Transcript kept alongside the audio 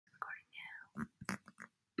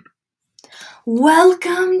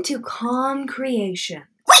Welcome to Calm Creation.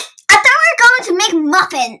 Wait, I thought we were going to make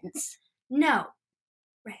muffins. No,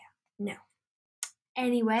 Rhea, no.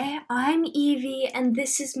 Anyway, I'm Evie, and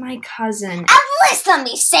this is my cousin. At least let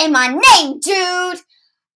me say my name, dude.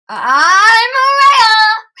 I'm Rhea.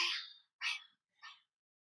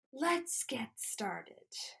 Let's get started.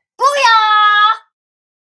 Booyah!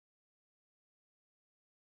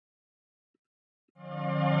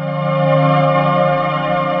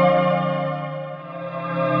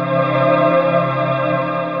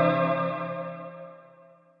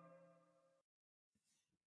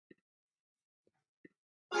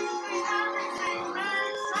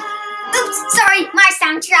 Oops, sorry, my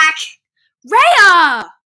soundtrack.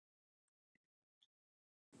 Rhea!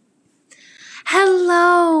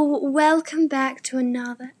 Hello, welcome back to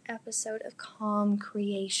another episode of Calm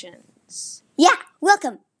Creations. Yeah,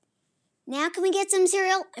 welcome. Now can we get some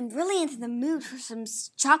cereal? I'm really into the mood for some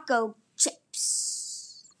choco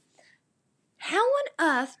chips. How on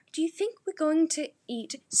earth do you think we're going to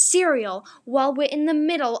eat cereal while we're in the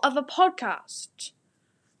middle of a podcast?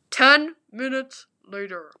 10 minutes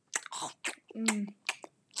later.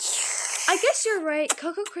 I guess you're right.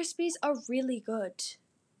 Cocoa Krispies are really good.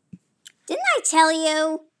 Didn't I tell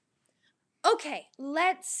you? Okay,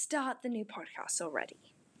 let's start the new podcast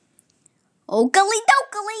already. Okily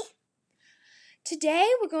dokily. Today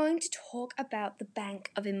we're going to talk about the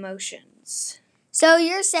bank of emotions. So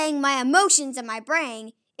you're saying my emotions in my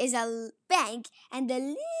brain is a bank and the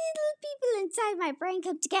little people inside my brain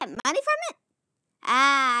come to get money from it?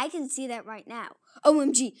 Ah, I can see that right now.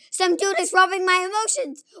 OMG, some dude is robbing my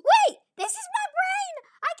emotions. Wait, this is my brain.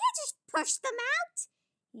 I can't just push them out.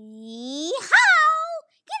 Yee-haw!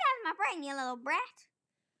 Get out of my brain, you little brat.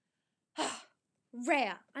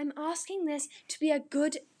 Rhea, I'm asking this to be a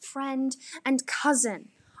good friend and cousin.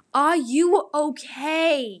 Are you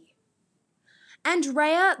okay? And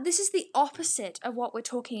Rhea, this is the opposite of what we're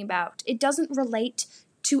talking about. It doesn't relate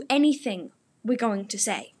to anything we're going to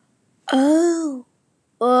say. Oh.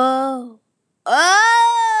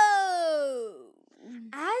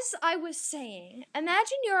 As I was saying,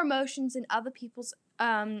 imagine your emotions and other people's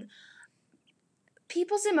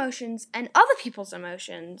emotions and other people's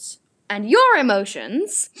emotions and your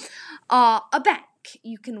emotions are a bank.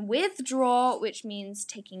 You can withdraw, which means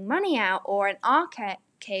taking money out, or in our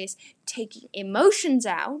case, taking emotions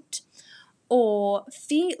out, or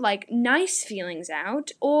nice feelings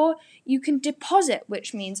out, or you can deposit,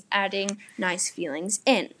 which means adding nice feelings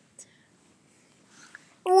in.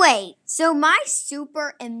 Wait, so my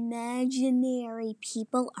super imaginary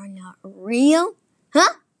people are not real?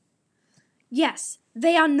 Huh? Yes,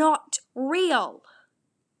 they are not real.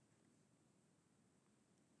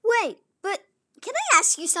 Wait, but can I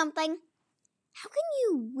ask you something? How can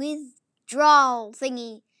you withdraw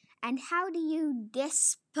thingy, and how do you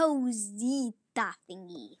dispose the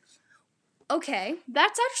thingy? Okay,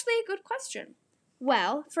 that's actually a good question.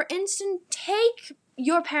 Well, for instance, take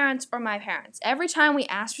your parents or my parents. Every time we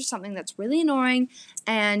ask for something that's really annoying,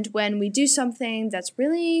 and when we do something that's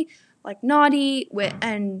really naughty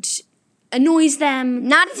and annoys them,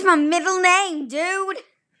 Naughty's my middle name, dude.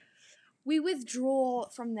 we withdraw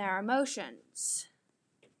from their emotions.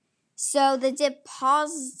 So the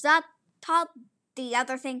deposit, the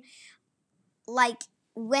other thing, like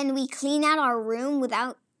when we clean out our room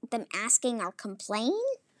without them asking or complain?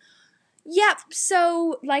 Yep,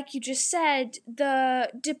 so like you just said,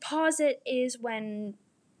 the deposit is when,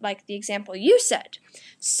 like the example you said.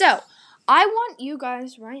 So, I want you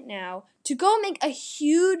guys right now to go make a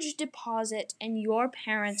huge deposit in your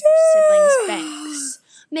parents' or siblings' banks.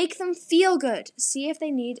 Make them feel good. See if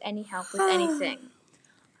they need any help with anything.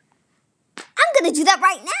 I'm gonna do that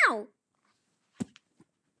right now.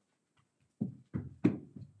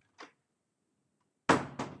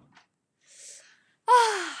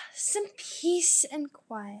 Some peace and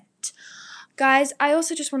quiet. Guys, I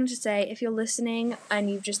also just wanted to say, if you're listening and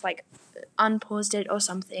you've just unpaused it or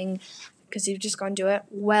something because you've just gone to it,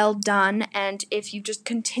 well done. And if you just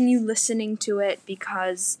continue listening to it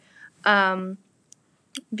because you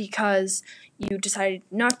decided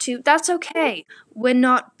not to, that's okay. We're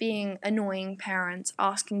not being annoying parents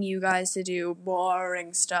asking you guys to do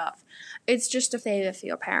boring stuff. It's just a favor for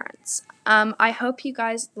your parents. I hope you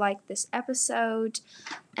guys like this episode,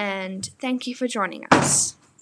 and thank you for joining us.